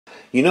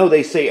You know,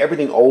 they say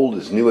everything old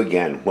is new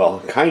again. Well,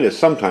 it kind of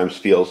sometimes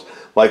feels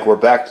like we're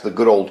back to the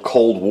good old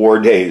Cold War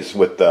days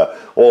with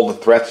all the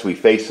threats we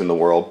face in the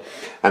world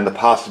and the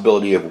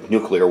possibility of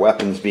nuclear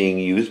weapons being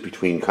used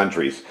between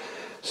countries.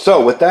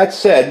 So with that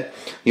said,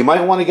 you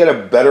might want to get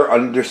a better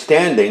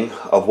understanding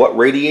of what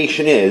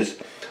radiation is,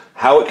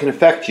 how it can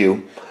affect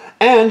you,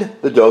 and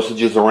the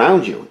dosages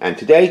around you. And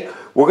today,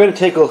 we're going to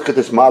take a look at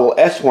this Model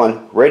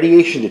S1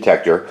 radiation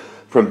detector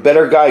from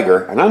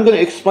GEIGER, and I'm going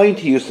to explain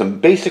to you some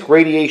basic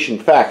radiation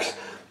facts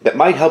that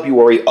might help you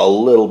worry a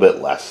little bit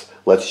less.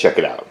 Let's check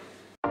it out.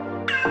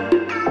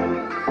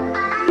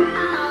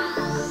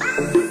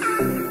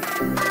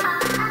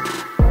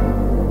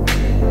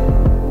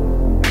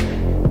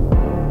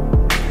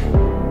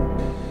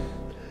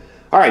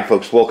 Alright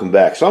folks, welcome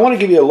back. So I want to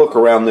give you a look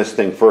around this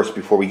thing first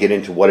before we get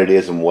into what it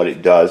is and what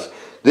it does.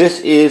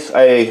 This is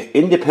an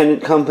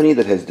independent company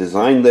that has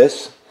designed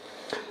this.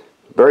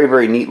 Very,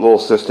 very neat little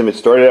system. It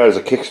started out as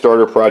a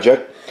Kickstarter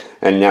project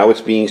and now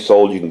it's being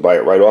sold. You can buy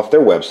it right off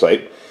their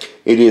website.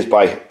 It is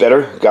by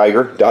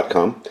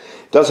bettergeiger.com.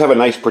 It does have a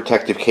nice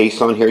protective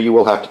case on here. You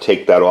will have to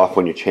take that off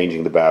when you're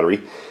changing the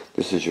battery.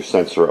 This is your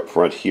sensor up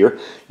front here.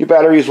 Your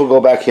batteries will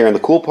go back here, and the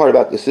cool part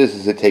about this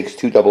is it takes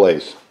 2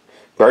 AA's.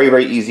 Very,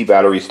 very easy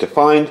batteries to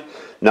find,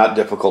 not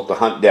difficult to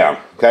hunt down,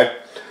 okay?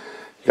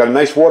 Got a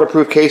nice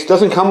waterproof case.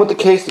 Doesn't come with the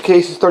case. The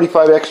case is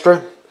 $35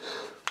 extra.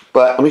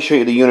 But let me show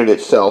you the unit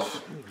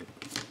itself.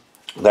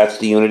 That's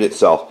the unit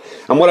itself.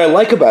 And what I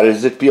like about it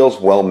is it feels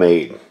well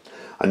made.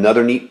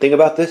 Another neat thing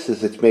about this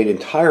is it's made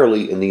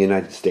entirely in the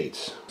United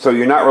States. So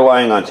you're not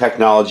relying on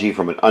technology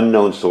from an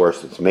unknown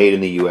source. It's made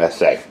in the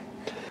USA.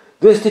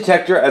 This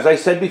detector, as I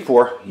said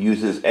before,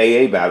 uses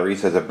AA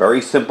batteries, has a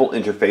very simple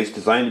interface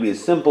designed to be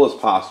as simple as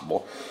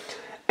possible,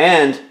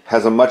 and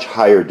has a much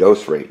higher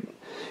dose rate.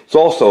 It's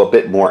also a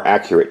bit more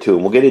accurate too,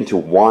 and we'll get into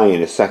why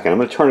in a second. I'm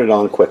going to turn it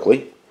on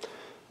quickly.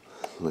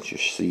 Let you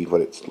see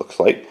what it looks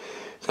like.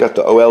 It's got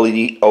the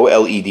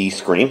OLED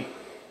screen,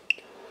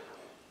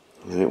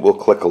 and it will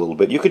click a little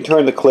bit. You can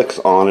turn the clicks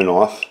on and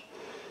off.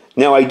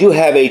 Now I do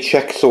have a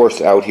check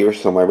source out here,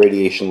 so my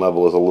radiation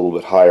level is a little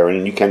bit higher,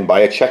 and you can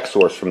buy a check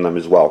source from them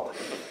as well.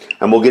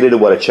 And we'll get into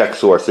what a check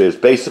source is.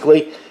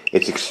 Basically,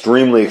 it's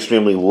extremely,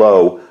 extremely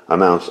low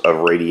amounts of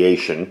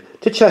radiation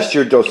to test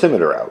your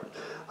dosimeter out.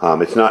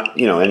 It's not,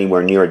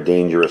 anywhere near a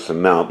dangerous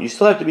amount, but you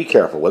still have to be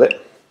careful with it.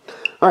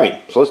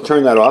 Alright, so let's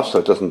turn that off so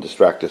it doesn't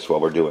distract us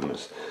while we're doing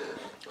this.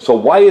 So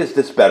why is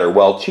this better?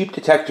 Well, cheap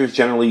detectors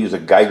generally use a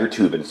Geiger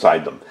tube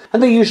inside them,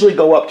 and they usually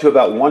go up to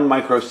about 1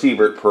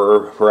 microsievert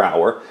per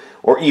hour,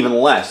 or even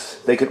less.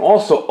 They can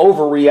also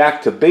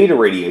overreact to beta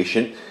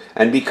radiation,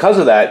 and because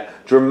of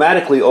that,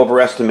 dramatically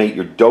overestimate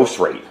your dose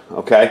rate,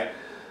 okay?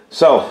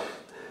 So,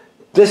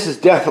 this is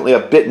definitely a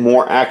bit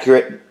more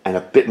accurate and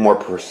a bit more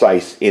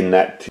precise in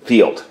that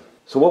field.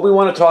 So what we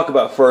want to talk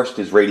about first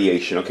is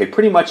radiation, okay?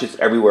 Pretty much it's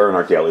everywhere in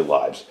our daily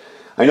lives.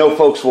 I know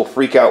folks will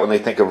freak out when they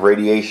think of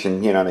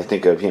radiation, and they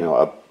think of,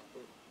 a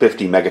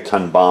 50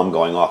 megaton bomb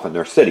going off in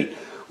their city.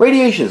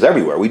 Radiation is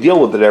everywhere. We deal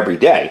with it every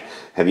day.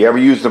 Have you ever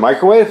used a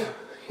microwave?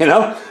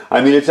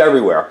 It's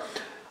everywhere.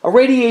 A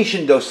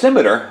radiation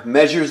dosimeter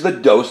measures the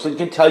dose and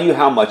can tell you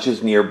how much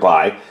is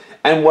nearby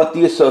and what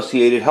the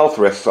associated health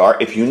risks are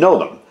if you know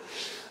them.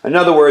 In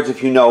other words,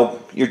 if you know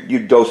your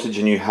dosage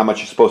and how much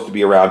you're supposed to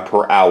be around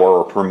per hour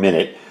or per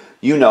minute,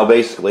 you know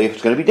basically if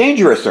it's going to be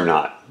dangerous or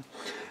not.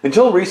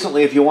 Until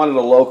recently, if you wanted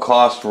a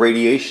low-cost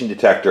radiation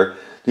detector,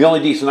 the only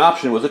decent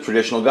option was a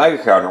traditional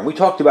Geiger counter, and we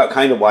talked about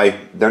kind of why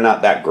they're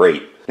not that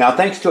great. Now,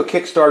 thanks to a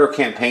Kickstarter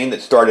campaign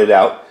that started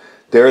out,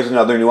 there is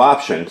another new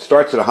option. It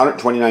starts at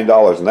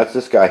 $129, and that's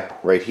this guy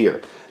right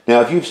here.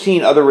 Now, if you've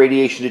seen other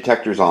radiation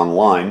detectors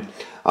online,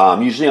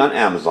 usually on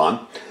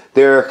Amazon,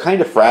 they're kind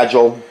of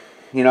fragile.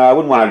 I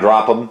wouldn't want to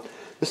drop them.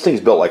 This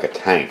thing's built like a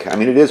tank.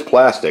 It is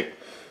plastic,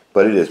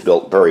 but it is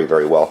built very,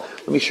 very well.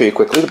 Let me show you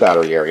quickly the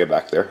battery area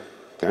back there.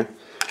 Okay.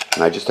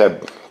 And I just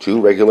have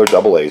 2 regular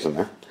AA's in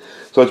there.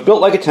 So it's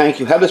built like a tank.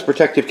 You have this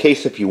protective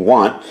case if you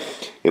want.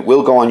 It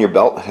will go on your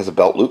belt. It has a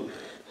belt loop.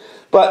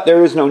 But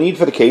there is no need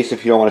for the case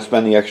if you don't want to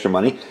spend the extra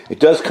money.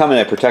 It does come in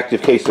a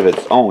protective case of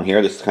its own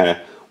here. This kind of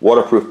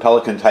waterproof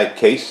Pelican type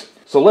case.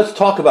 So let's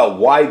talk about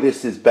why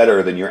this is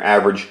better than your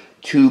average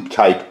tube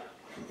type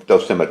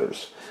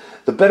dosimeters.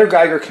 The Better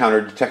Geiger counter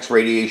detects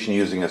radiation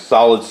using a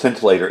solid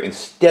scintillator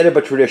instead of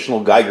a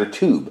traditional Geiger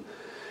tube.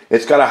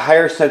 It's got a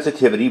higher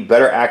sensitivity,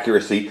 better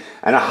accuracy,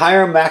 and a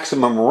higher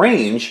maximum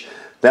range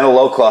than a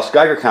low-cost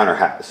Geiger counter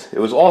has. It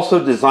was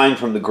also designed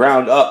from the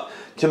ground up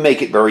to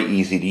make it very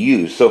easy to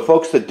use. So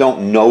folks that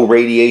don't know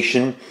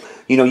radiation,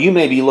 you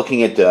may be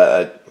looking at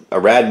a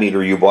rad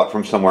meter you bought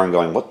from somewhere and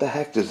going, what the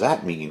heck does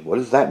that mean? What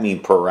does that mean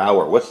per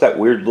hour? What's that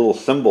weird little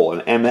symbol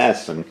and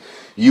MS and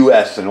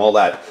US and all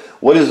that?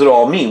 What does it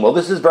all mean? Well,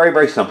 this is very,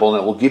 very simple,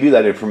 and it will give you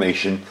that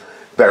information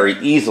very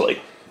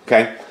easily,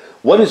 okay?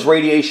 What is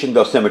radiation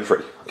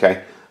dosimetry?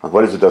 Okay,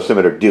 what does a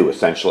dosimeter do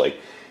essentially?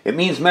 It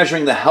means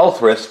measuring the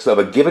health risks of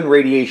a given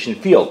radiation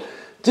field.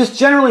 This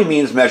generally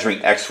means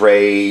measuring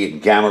X-ray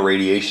and gamma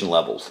radiation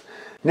levels.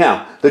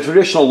 Now, the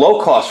traditional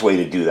low-cost way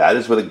to do that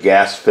is with a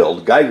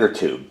gas-filled Geiger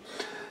tube.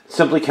 It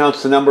simply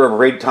counts the number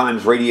of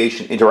times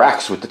radiation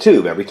interacts with the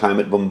tube every time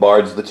it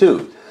bombards the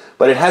tube.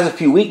 But it has a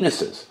few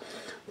weaknesses.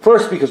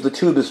 First, because the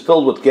tube is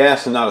filled with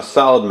gas and not a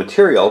solid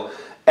material,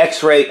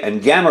 X-ray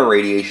and gamma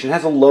radiation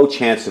has a low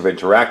chance of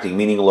interacting,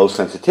 meaning low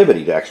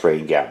sensitivity to X-ray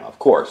and gamma, of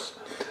course.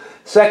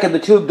 Second, the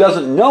tube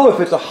doesn't know if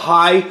it's a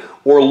high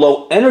or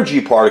low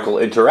energy particle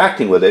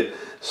interacting with it,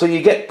 so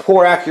you get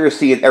poor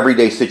accuracy in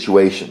everyday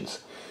situations.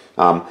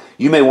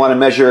 You may want to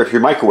measure if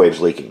your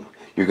microwave's leaking.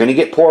 You're going to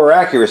get poorer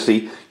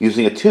accuracy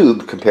using a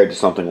tube compared to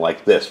something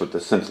like this with the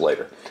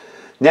scintillator.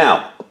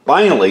 Now,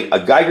 finally, a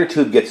Geiger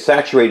tube gets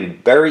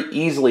saturated very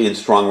easily in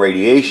strong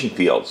radiation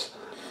fields,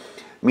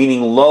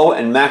 meaning low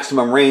and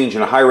maximum range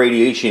in a high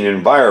radiation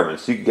environment.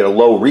 So you can get a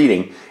low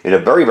reading in a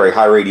very, very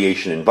high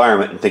radiation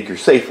environment and think you're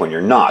safe when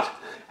you're not.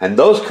 And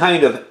those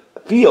kind of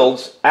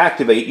fields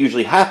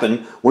usually happen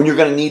when you're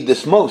going to need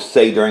this most,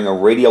 say during a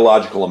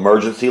radiological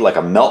emergency like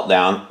a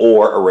meltdown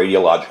or a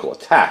radiological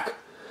attack.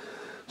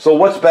 So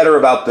what's better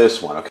about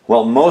this one?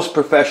 Well, most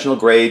professional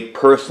grade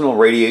personal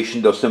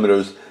radiation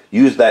dosimeters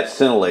use that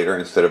scintillator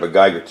instead of a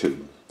Geiger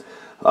tube.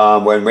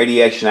 When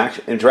radiation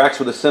interacts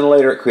with a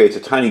scintillator, it creates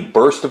a tiny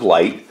burst of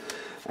light,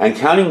 and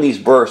counting these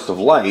bursts of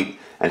light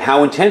and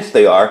how intense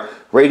they are,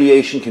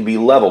 radiation can be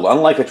leveled,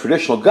 unlike a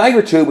traditional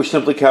Geiger tube which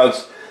simply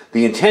counts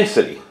the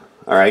intensity.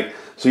 All right,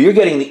 so you're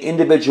getting the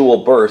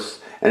individual bursts,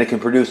 and it can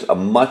produce a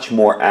much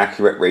more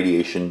accurate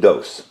radiation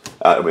dose.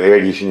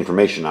 Radiation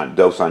information, not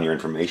dose on your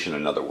information,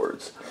 in other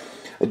words.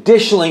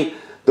 Additionally,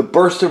 the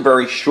bursts are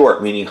very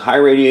short, meaning high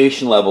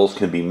radiation levels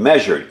can be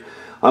measured,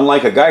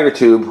 unlike a Geiger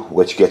tube,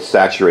 which gets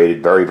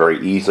saturated very,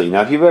 very easily.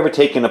 Now, if you've ever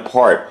taken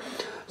apart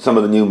some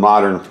of the new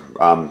modern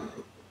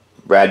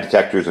rad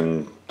detectors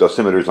and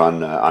dosimeters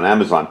on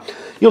Amazon,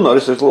 you'll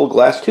notice there's a little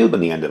glass tube in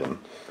the end of them.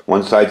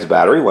 One side's a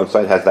battery, one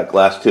side has that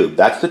glass tube.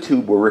 That's the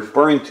tube we're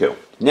referring to.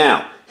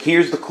 Now,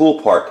 here's the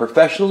cool part.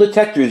 Professional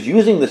detectors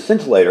using the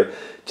scintillator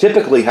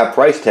typically have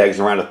price tags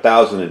around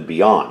 $1,000 and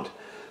beyond.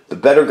 The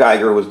better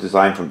Geiger was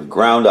designed from the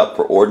ground up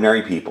for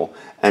ordinary people,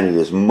 and it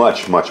is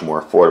much, much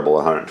more affordable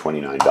at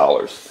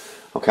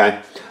 $129. Okay?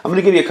 I'm going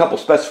to give you a couple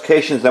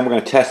specifications, then we're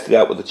going to test it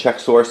out with the check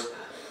source.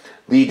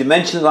 The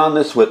dimensions on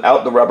this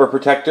without the rubber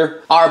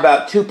protector are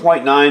about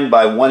 2.9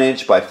 by 1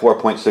 inch by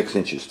 4.6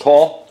 inches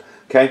tall.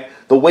 Okay?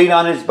 The weight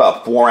on it is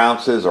about 4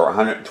 ounces or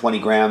 120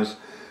 grams.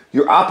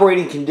 Your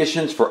operating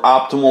conditions for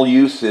optimal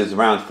use is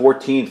around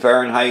 14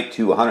 Fahrenheit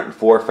to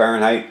 104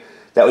 Fahrenheit.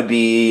 That would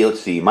be,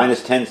 let's see,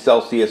 minus 10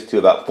 Celsius to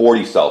about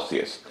 40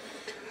 Celsius.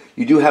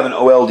 You do have an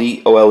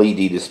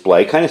OLED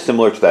display, kind of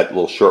similar to that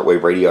little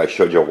shortwave radio I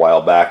showed you a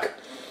while back.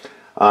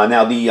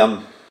 Now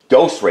the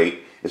dose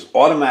rate is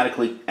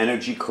automatically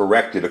energy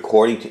corrected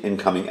according to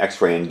incoming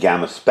X-ray and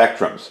gamma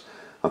spectrums.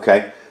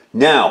 Okay?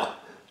 Now,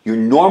 your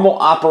normal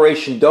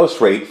operation dose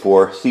rate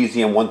for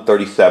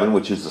cesium-137,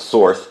 which is the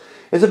source,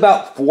 is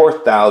about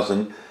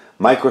 4,000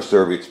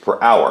 microsieverts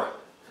per hour.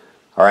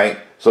 All right?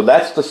 So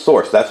that's the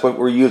source. That's what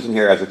we're using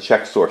here as a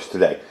check source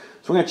today.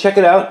 So we're going to check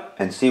it out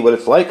and see what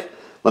it's like.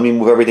 Let me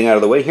move everything out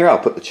of the way here. I'll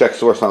put the check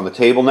source on the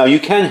table. Now, you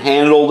can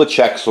handle the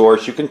check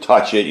source. You can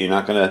touch it. You're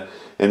not going to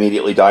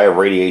immediately die of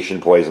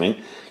radiation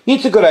poisoning.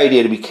 It's a good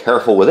idea to be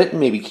careful with it and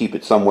maybe keep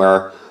it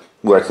somewhere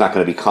where it's not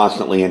going to be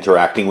constantly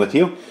interacting with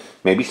you.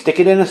 Maybe stick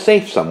it in a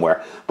safe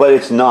somewhere. But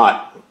it's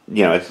not,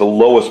 it's the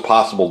lowest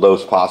possible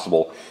dose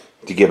possible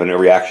to give a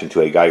reaction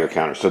to a Geiger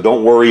counter. So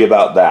don't worry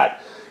about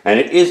that. And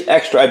it is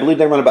extra. I believe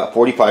they run about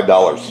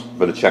 $45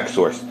 for the check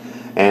source.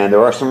 And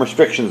there are some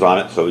restrictions on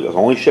it, so it's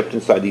only shipped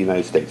inside the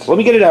United States. So let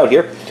me get it out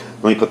here.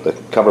 Let me put the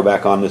cover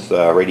back on this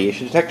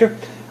radiation detector,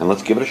 and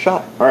let's give it a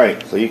shot. All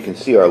right, so you can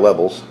see our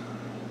levels.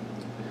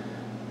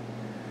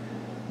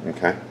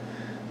 Okay.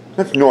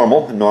 That's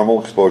normal, a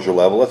normal exposure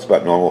level. That's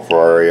about normal for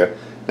our area.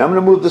 Now I'm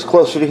going to move this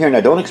closer to here. Now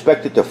don't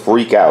expect it to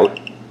freak out,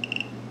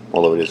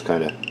 although it is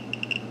kind of,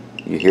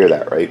 you hear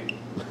that, right?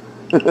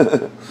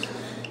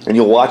 And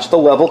you'll watch the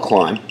level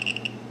climb,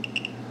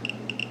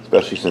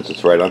 especially since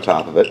it's right on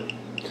top of it.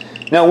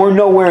 Now we're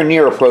nowhere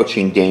near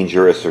approaching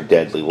dangerous or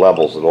deadly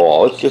levels at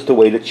all. It's just a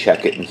way to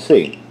check it and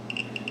see.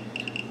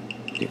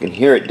 You can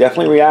hear it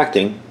definitely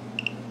reacting.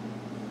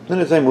 Then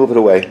as I move it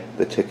away,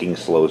 the ticking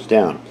slows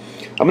down.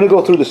 I'm going to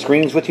go through the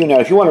screens with you. Now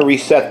if you want to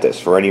reset this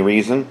for any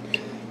reason,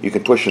 you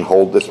can push and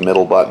hold this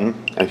middle button.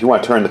 And if you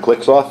want to turn the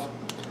clicks off,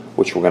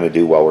 which we're going to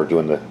do while we're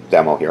doing the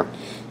demo here,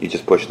 you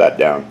just push that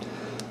down.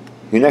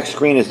 Your next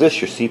screen is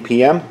this, your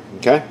CPM,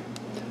 okay?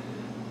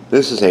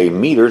 This is a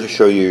meter to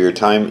show you your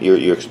time,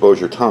 your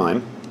exposure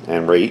time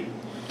and rate.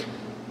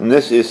 And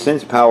this is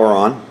since power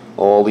on,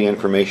 all the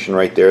information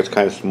right there. It's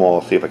kind of small.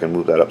 I'll see if I can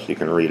move that up so you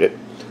can read it.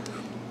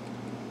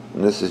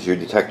 And this is your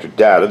detector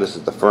data. This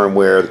is the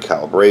firmware, the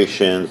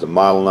calibrations, the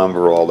model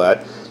number, all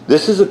that.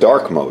 This is a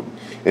dark mode.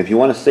 If you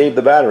want to save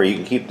the battery, you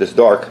can keep this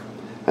dark,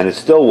 and it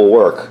still will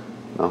work.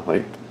 Oh,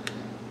 wait.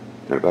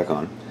 Turn it back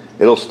on.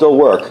 It'll still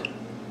work,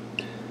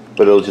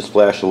 but it'll just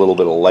flash a little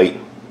bit of light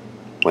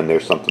when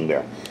there's something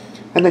there.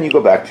 And then you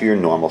go back to your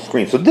normal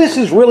screen. So this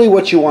is really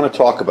what you want to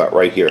talk about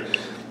right here.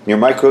 your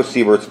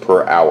microsieverts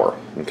per hour,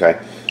 okay?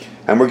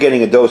 And we're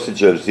getting a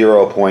dosage of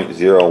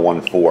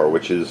 0.014,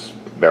 which is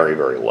very,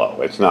 very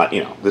low. It's not,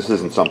 you know, this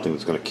isn't something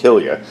that's going to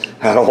kill you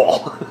at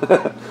all.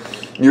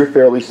 You're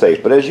fairly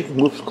safe. But as you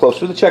move closer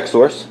to the check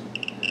source,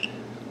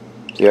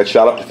 see, I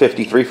shot up to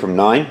 53 from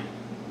 9.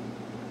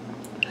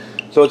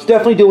 So it's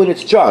definitely doing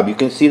its job. You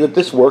can see that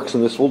this works,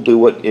 and this will do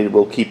what it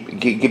will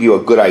give you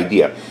a good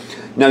idea.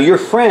 Now, your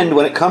friend,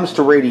 when it comes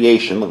to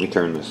radiation, let me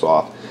turn this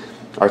off,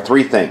 are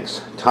three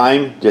things: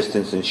 time,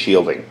 distance, and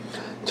shielding.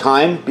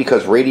 Time,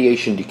 because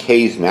radiation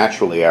decays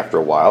naturally after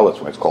a while. That's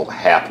why it's called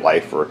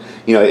half-life, or,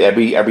 you know,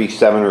 every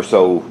 7 or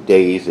so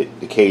days it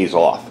decays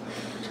off.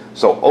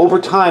 So over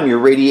time, your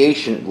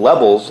radiation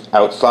levels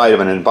outside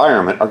of an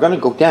environment are going to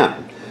go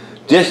down.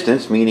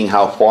 Distance, meaning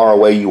how far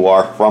away you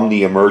are from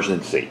the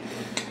emergency.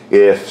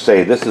 If,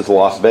 say, this is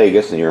Las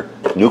Vegas and your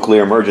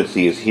nuclear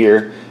emergency is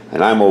here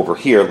and I'm over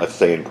here, let's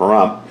say in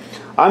Pahrump,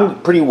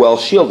 I'm pretty well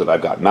shielded.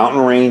 I've got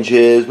mountain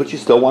ranges, but you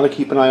still want to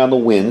keep an eye on the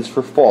winds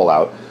for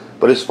fallout.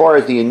 But as far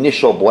as the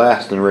initial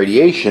blast and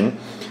radiation,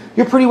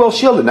 you're pretty well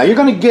shielded. Now, you're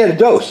going to get a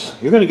dose.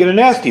 You're going to get a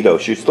nasty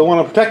dose. You still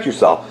want to protect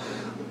yourself.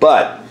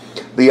 But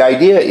the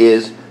idea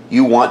is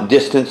you want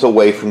distance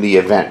away from the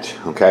event,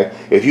 okay?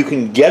 If you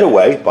can get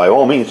away, by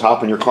all means,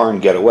 hop in your car and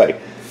get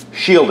away.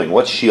 Shielding.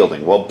 What's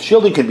shielding? Well,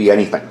 shielding could be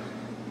anything.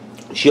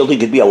 Shielding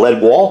could be a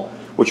lead wall,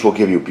 which will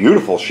give you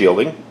beautiful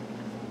shielding.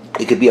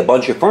 It could be a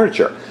bunch of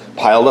furniture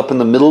piled up in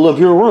the middle of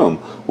your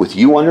room with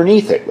you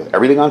underneath it, with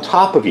everything on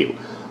top of you.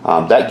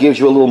 That gives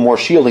you a little more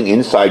shielding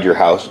inside your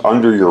house,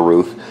 under your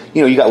roof.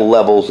 You know, you got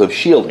levels of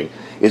shielding.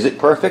 Is it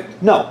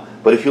perfect? No.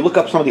 But if you look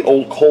up some of the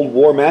old Cold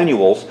War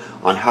manuals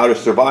on how to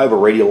survive a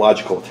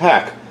radiological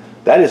attack,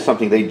 that is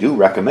something they do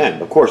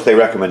recommend. Of course, they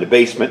recommend a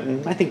basement,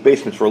 and I think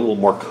basements were a little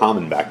more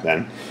common back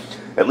then,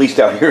 at least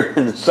out here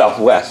in the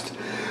Southwest.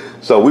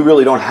 So we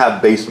really don't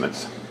have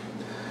basements.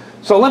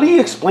 So let me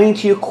explain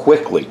to you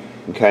quickly,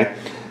 okay?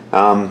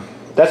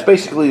 That's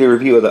basically the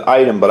review of the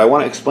item, but I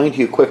want to explain to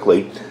you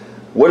quickly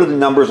what do the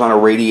numbers on a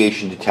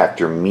radiation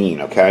detector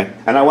mean, okay?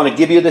 And I want to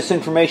give you this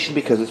information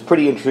because it's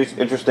pretty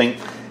interesting,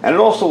 and it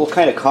also will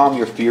kind of calm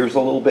your fears a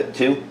little bit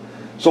too.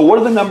 So what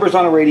do the numbers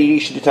on a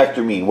radiation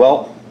detector mean?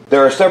 Well,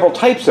 there are several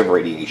types of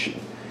radiation,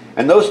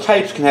 and those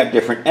types can have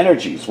different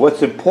energies.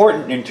 What's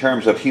important in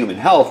terms of human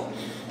health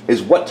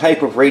is what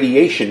type of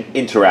radiation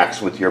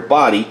interacts with your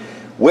body,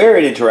 where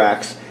it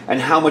interacts, and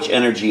how much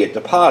energy it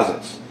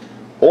deposits.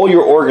 All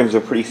your organs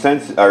are pretty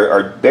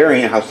are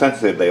varying in how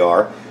sensitive they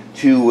are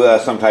to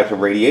some type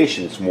of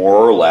radiations, more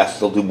or less.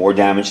 They'll do more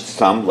damage to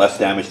some, less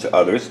damage to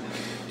others.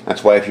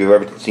 That's why if you've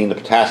ever seen the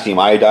potassium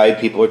iodide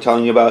people are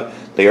telling you about,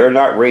 they are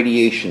not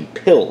radiation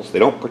pills. They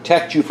don't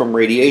protect you from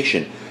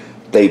radiation.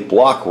 They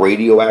block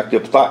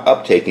radioactive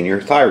uptake in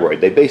your thyroid.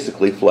 They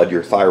basically flood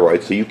your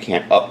thyroid so you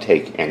can't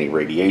uptake any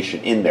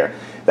radiation in there.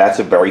 That's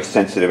a very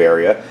sensitive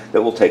area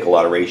that will take a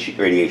lot of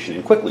radiation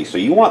in quickly, so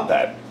you want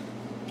that.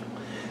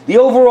 The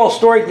overall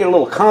story can get a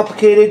little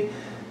complicated.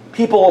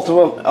 People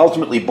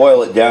ultimately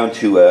boil it down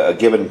to a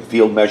given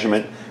field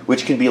measurement,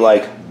 which can be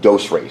like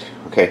dose rate,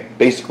 okay?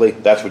 Basically,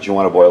 that's what you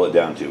want to boil it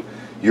down to,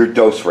 your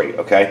dose rate,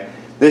 okay?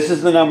 This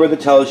is the number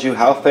that tells you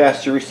how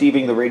fast you're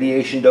receiving the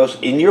radiation dose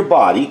in your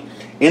body,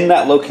 in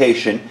that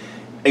location,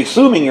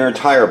 assuming your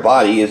entire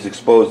body is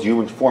exposed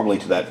uniformly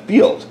to that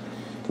field,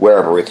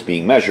 wherever it's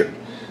being measured.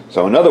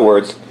 So in other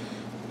words,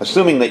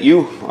 assuming that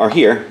you are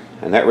here,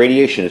 and that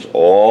radiation is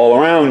all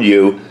around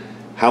you,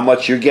 how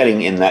much you're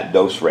getting in that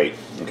dose rate,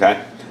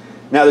 okay?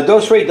 Now, the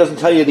dose rate doesn't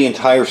tell you the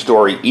entire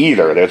story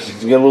either.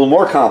 It's a little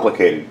more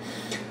complicated.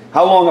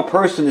 How long a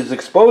person is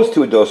exposed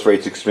to a dose rate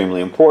is extremely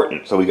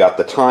important. So we got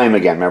the time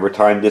again. Remember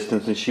time,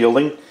 distance, and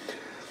shielding?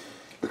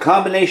 The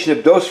combination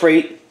of dose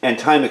rate and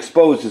time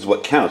exposed is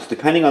what counts.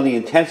 Depending on the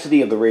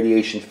intensity of the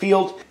radiation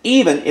field,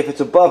 even if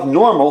it's above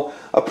normal,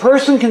 a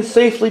person can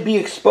safely be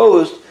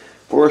exposed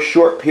for a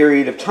short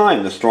period of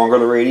time. The stronger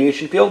the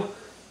radiation field,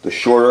 the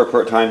shorter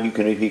a time you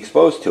can be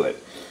exposed to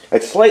it.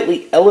 At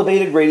slightly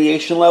elevated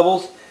radiation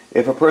levels,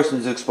 if a person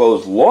is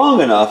exposed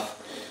long enough,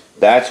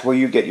 that's where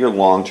you get your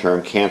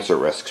long-term cancer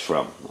risks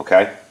from,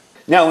 okay?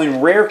 Now, in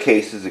rare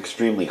cases,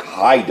 extremely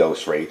high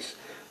dose rates,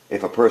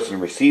 if a person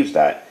receives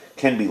that,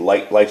 can be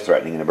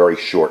life-threatening in a very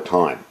short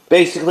time.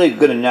 Basically, a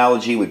good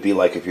analogy would be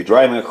like if you're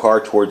driving a car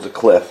towards a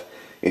cliff.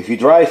 If you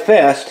drive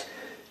fast,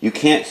 you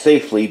can't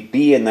safely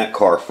be in that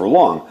car for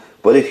long.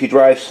 But if you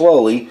drive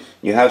slowly,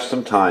 you have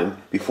some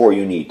time before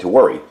you need to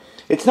worry.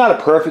 It's not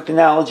a perfect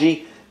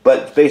analogy,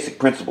 but basic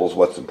principle is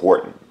what's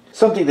important.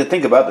 Something to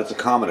think about that's a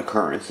common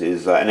occurrence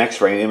is an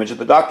X-ray image at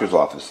the doctor's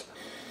office.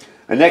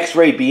 An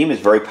X-ray beam is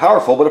very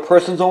powerful, but a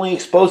person's only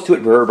exposed to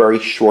it for a very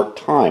short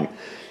time.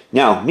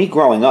 Now, me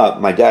growing up,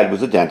 my dad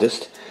was a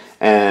dentist,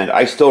 and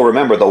I still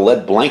remember the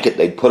lead blanket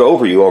they'd put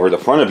over you, over the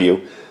front of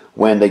you,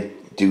 when they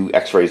do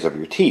X-rays of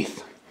your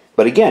teeth.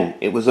 But again,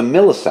 it was a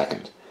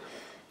millisecond.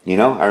 You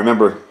know,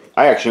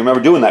 I actually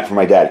remember doing that for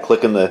my dad,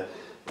 clicking the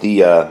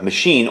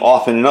machine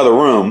off in another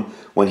room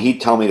when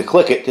he'd tell me to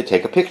click it to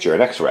take a picture,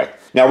 an X-ray.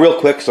 Now, real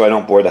quick, so I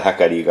don't bore the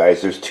heck out of you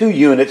guys, there's two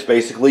units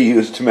basically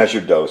used to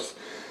measure dose.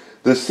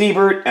 The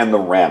sievert and the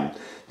rem.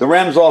 The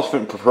rem's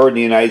often preferred in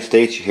the United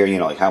States. You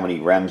hear, like how many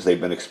rems they've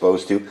been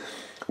exposed to.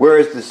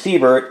 Whereas the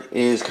sievert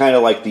is kind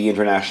of like the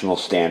international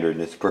standard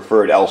and it's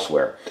preferred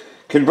elsewhere.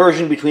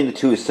 Conversion between the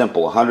two is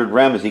simple. 100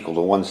 rem is equal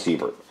to 1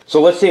 sievert. So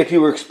let's say if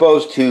you were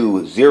exposed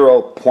to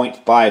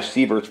 0.5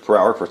 sieverts per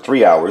hour for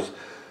 3 hours,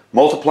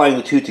 multiplying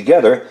the two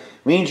together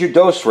means your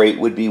dose rate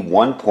would be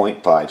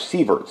 1.5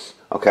 sieverts.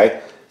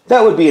 Okay?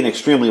 That would be an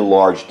extremely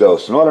large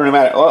dose. In order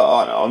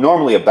to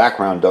normally a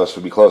background dose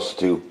would be close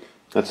to,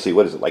 let's see,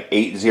 what is it, like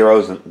 8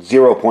 zeros, and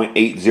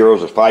 0.8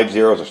 zeros, or 5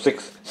 zeros, or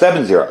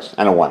 7 zeros,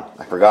 and a 1.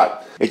 I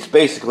forgot. It's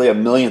basically a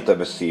millionth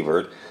of a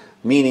sievert,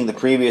 meaning the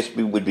previous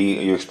would be,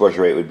 your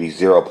exposure rate would be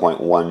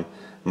 0.1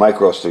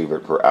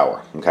 microsievert per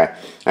hour, okay?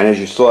 And as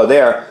you saw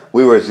there,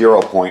 we were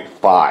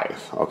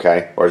 0.5,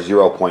 okay, or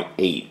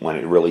 0.8 when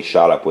it really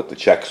shot up with the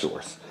check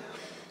source.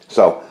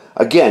 So,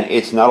 again,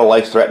 it's not a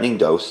life-threatening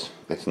dose.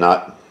 It's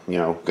not,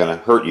 going to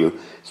hurt you.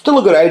 It's still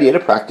a good idea to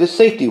practice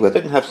safety with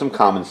it and have some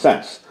common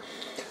sense.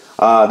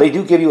 They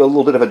do give you a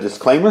little bit of a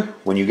disclaimer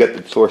when you get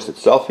the source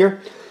itself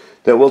here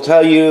that will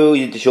tell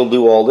you that you'll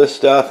do all this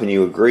stuff and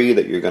you agree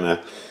that you're going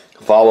to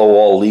follow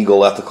all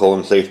legal, ethical,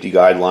 and safety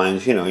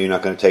guidelines. You're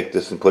not going to take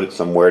this and put it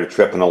somewhere to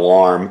trip an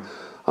alarm.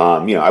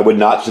 I would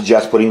not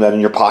suggest putting that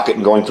in your pocket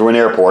and going through an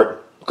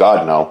airport.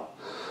 God, no.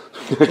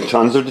 There's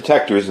tons of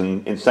detectors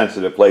in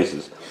sensitive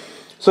places.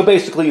 So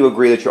basically you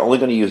agree that you're only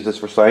going to use this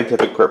for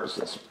scientific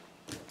purposes.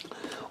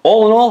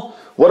 All in all,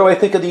 what do I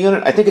think of the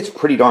unit? I think it's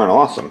pretty darn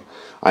awesome.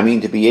 I mean,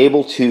 to be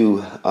able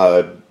to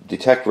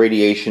detect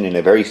radiation in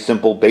a very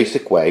simple,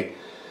 basic way,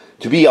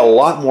 to be a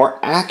lot more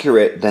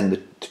accurate than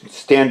the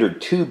standard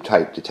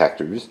tube-type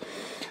detectors,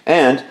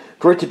 and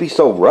for it to be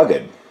so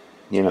rugged,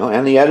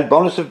 and the added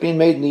bonus of being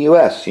made in the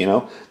U.S.,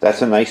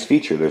 that's a nice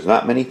feature. There's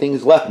not many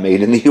things left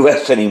made in the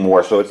U.S.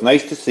 anymore, so it's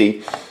nice to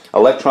see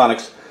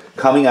electronics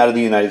coming out of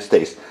the United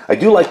States. I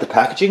do like the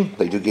packaging.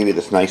 They do give you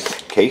this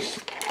nice case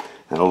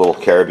and a little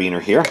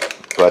carabiner here,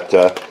 but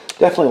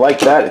definitely like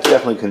that. It's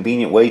definitely a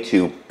convenient way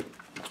to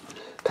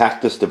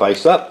pack this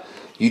device up.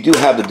 You do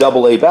have the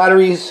AA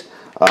batteries.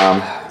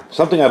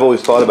 Something I've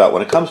always thought about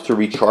when it comes to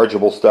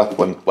rechargeable stuff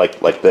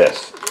like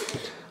this.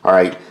 All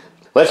right,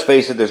 let's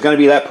face it, there's going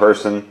to be that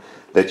person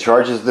that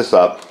charges this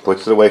up,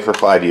 puts it away for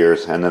 5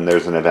 years, and then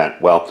there's an event.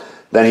 Well,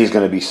 then he's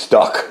going to be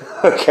stuck,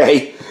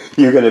 okay?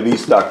 You're going to be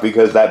stuck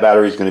because that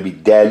battery is going to be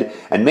dead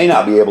and may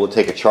not be able to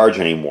take a charge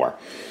anymore.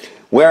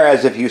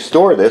 Whereas if you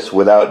store this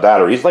without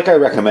batteries, like I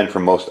recommend for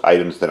most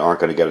items that aren't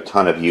going to get a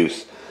ton of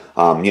use,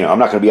 I'm not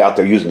going to be out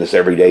there using this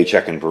every day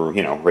checking for,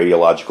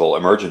 radiological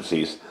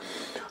emergencies.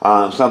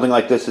 Something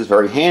like this is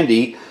very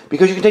handy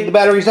because you can take the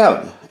batteries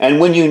out. And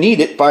when you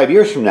need it 5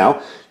 years from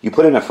now, you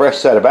put in a fresh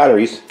set of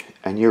batteries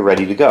and you're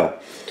ready to go.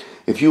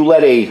 If you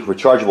let a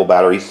rechargeable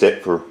battery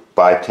sit for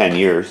 5-10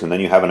 years and then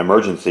you have an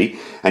emergency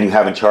and you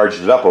haven't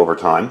charged it up over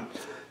time,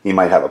 you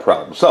might have a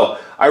problem. So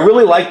I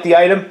really like the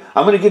item.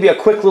 I'm going to give you a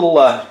quick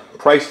little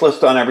price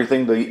list on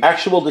everything. The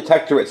actual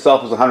detector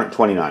itself is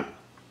 $129.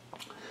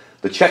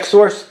 The check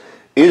source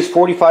is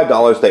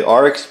 $45. They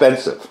are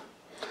expensive.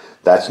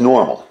 That's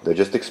normal. They're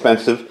just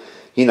expensive.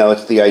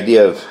 It's the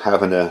idea of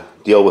having to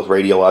deal with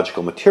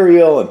radiological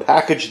material and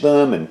package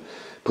them and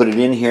put it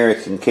in here.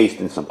 It's encased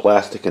in some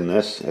plastic in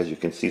this. As you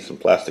can see, some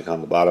plastic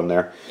on the bottom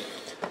there.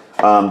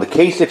 The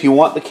case, if you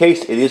want the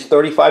case, it is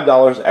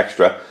 $35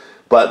 extra.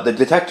 But the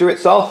detector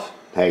itself,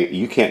 hey,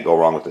 you can't go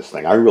wrong with this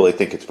thing. I really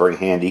think it's very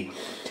handy.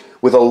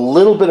 With a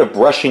little bit of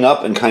brushing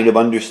up and kind of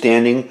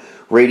understanding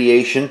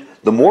radiation,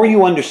 the more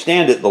you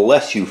understand it, the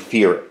less you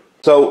fear it.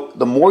 So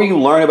the more you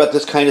learn about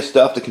this kind of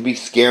stuff that can be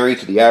scary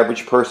to the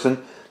average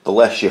person, the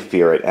less you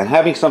fear it. And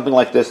having something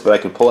like this that I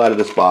can pull out of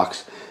this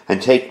box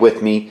and take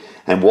with me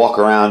and walk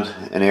around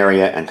an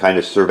area and kind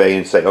of survey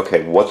and say,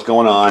 okay, what's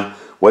going on?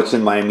 What's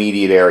in my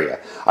immediate area?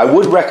 I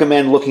would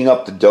recommend looking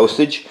up the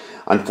dosage.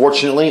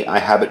 Unfortunately, I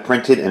have it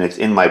printed and it's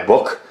in my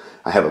book.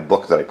 I have a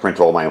book that I print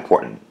all my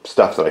important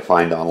stuff that I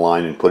find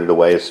online and put it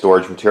away as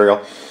storage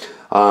material.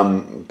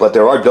 But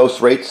there are dose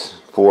rates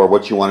for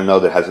what you want to know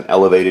that has an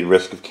elevated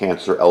risk of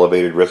cancer,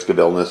 elevated risk of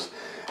illness,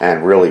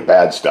 and really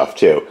bad stuff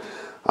too,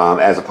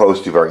 as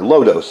opposed to very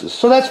low doses.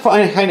 So that's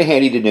fine, kind of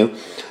handy to do.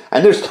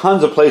 And there's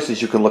tons of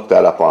places you can look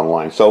that up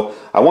online. So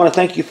I want to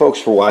thank you folks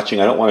for watching.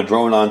 I don't want to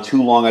drone on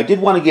too long. I did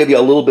want to give you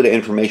a little bit of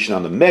information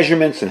on the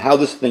measurements and how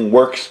this thing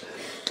works.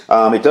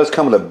 It does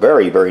come with a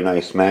very, very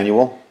nice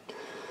manual.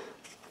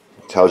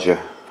 It tells you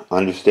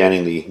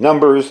understanding the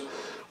numbers,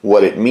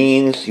 what it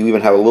means. You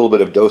even have a little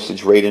bit of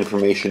dosage rate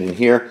information in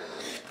here.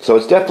 So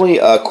it's definitely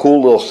a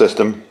cool little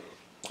system,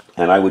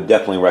 and I would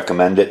definitely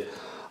recommend it.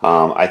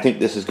 I think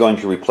this is going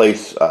to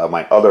replace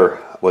my other,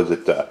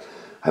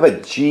 I have a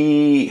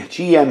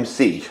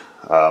GMC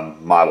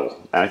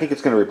model, and I think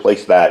it's going to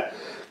replace that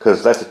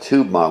because that's a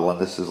tube model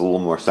and this is a little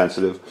more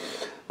sensitive.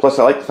 Plus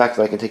I like the fact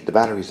that I can take the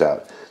batteries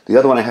out. The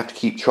other one I have to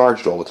keep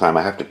charged all the time.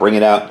 I have to bring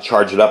it out and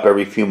charge it up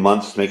every few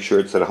months to make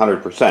sure it's at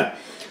 100%.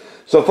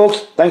 So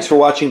folks, thanks for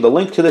watching. The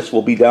link to this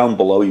will be down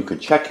below. You can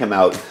check him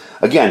out.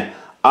 Again,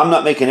 I'm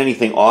not making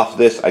anything off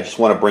this. I just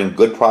want to bring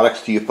good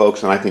products to you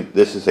folks, and I think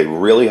this is a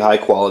really high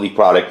quality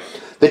product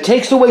that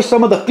takes away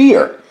some of the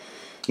fear.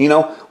 You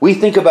know, we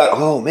think about,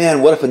 oh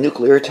man, what if a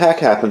nuclear attack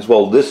happens?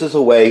 Well, this is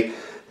a way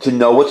to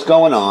know what's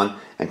going on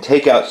and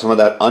take out some of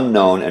that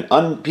unknown,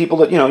 and people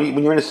that, you know,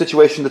 when you're in a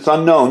situation that's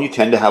unknown, you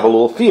tend to have a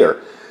little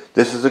fear.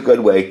 This is a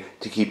good way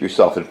to keep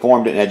yourself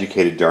informed and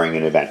educated during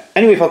an event.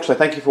 Anyway, folks, I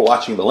thank you for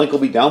watching. The link will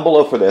be down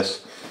below for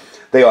this.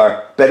 They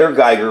are better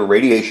GEIGER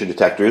radiation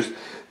detectors,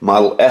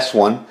 model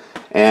S1,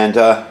 and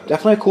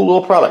definitely a cool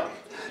little product.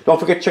 Don't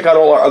forget to check out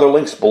all our other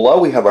links below.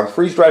 We have our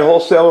freeze-dried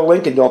wholesaler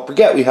link, and don't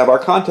forget we have our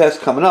contest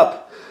coming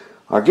up,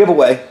 our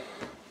giveaway.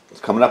 It's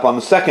coming up on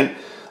the 2nd,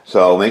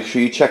 so make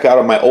sure you check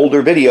out my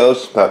older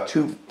videos, about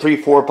 2, 3,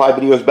 4, 5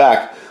 videos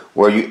back,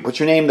 where you put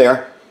your name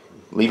there,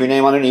 leave your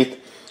name underneath,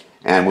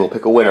 and we'll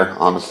pick a winner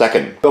on the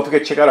 2nd. Don't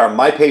forget to check out our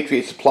My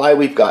Patriot Supply.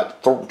 We've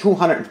got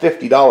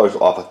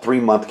 $250 off a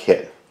 3-month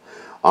kit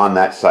on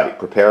that site,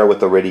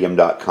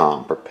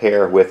 preparewithiridium.com,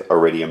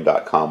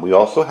 preparewithiridium.com. We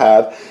also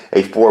have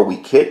a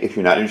 4-week kit. If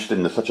you're not interested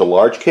in such a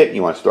large kit and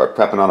you want to start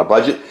prepping on a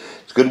budget,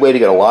 it's a good way to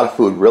get a lot of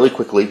food really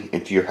quickly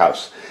into your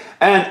house.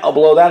 And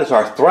below that is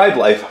our Thrive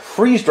Life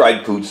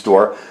freeze-dried food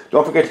store.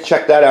 Don't forget to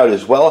check that out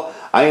as well.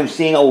 I am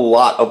seeing a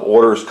lot of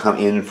orders come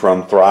in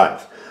from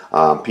Thrive.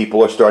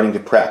 People are starting to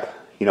prep.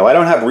 You know, I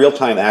don't have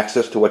real-time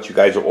access to what you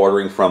guys are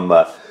ordering from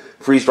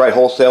freeze-dried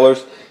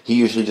wholesalers. He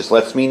usually just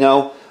lets me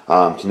know.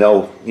 To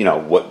know, you know,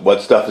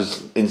 what stuff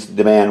is in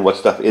demand, what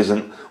stuff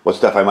isn't, what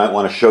stuff I might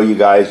want to show you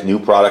guys, new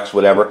products,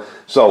 whatever.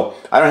 So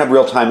I don't have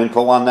real-time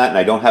info on that, and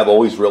I don't have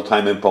always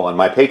real-time info on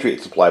My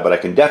Patriot Supply, but I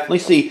can definitely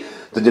see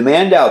the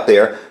demand out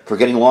there for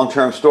getting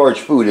long-term storage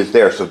food is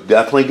there, so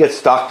definitely get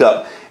stocked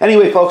up.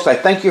 Anyway, folks, I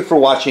thank you for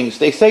watching.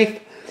 Stay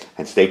safe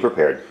and stay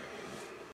prepared.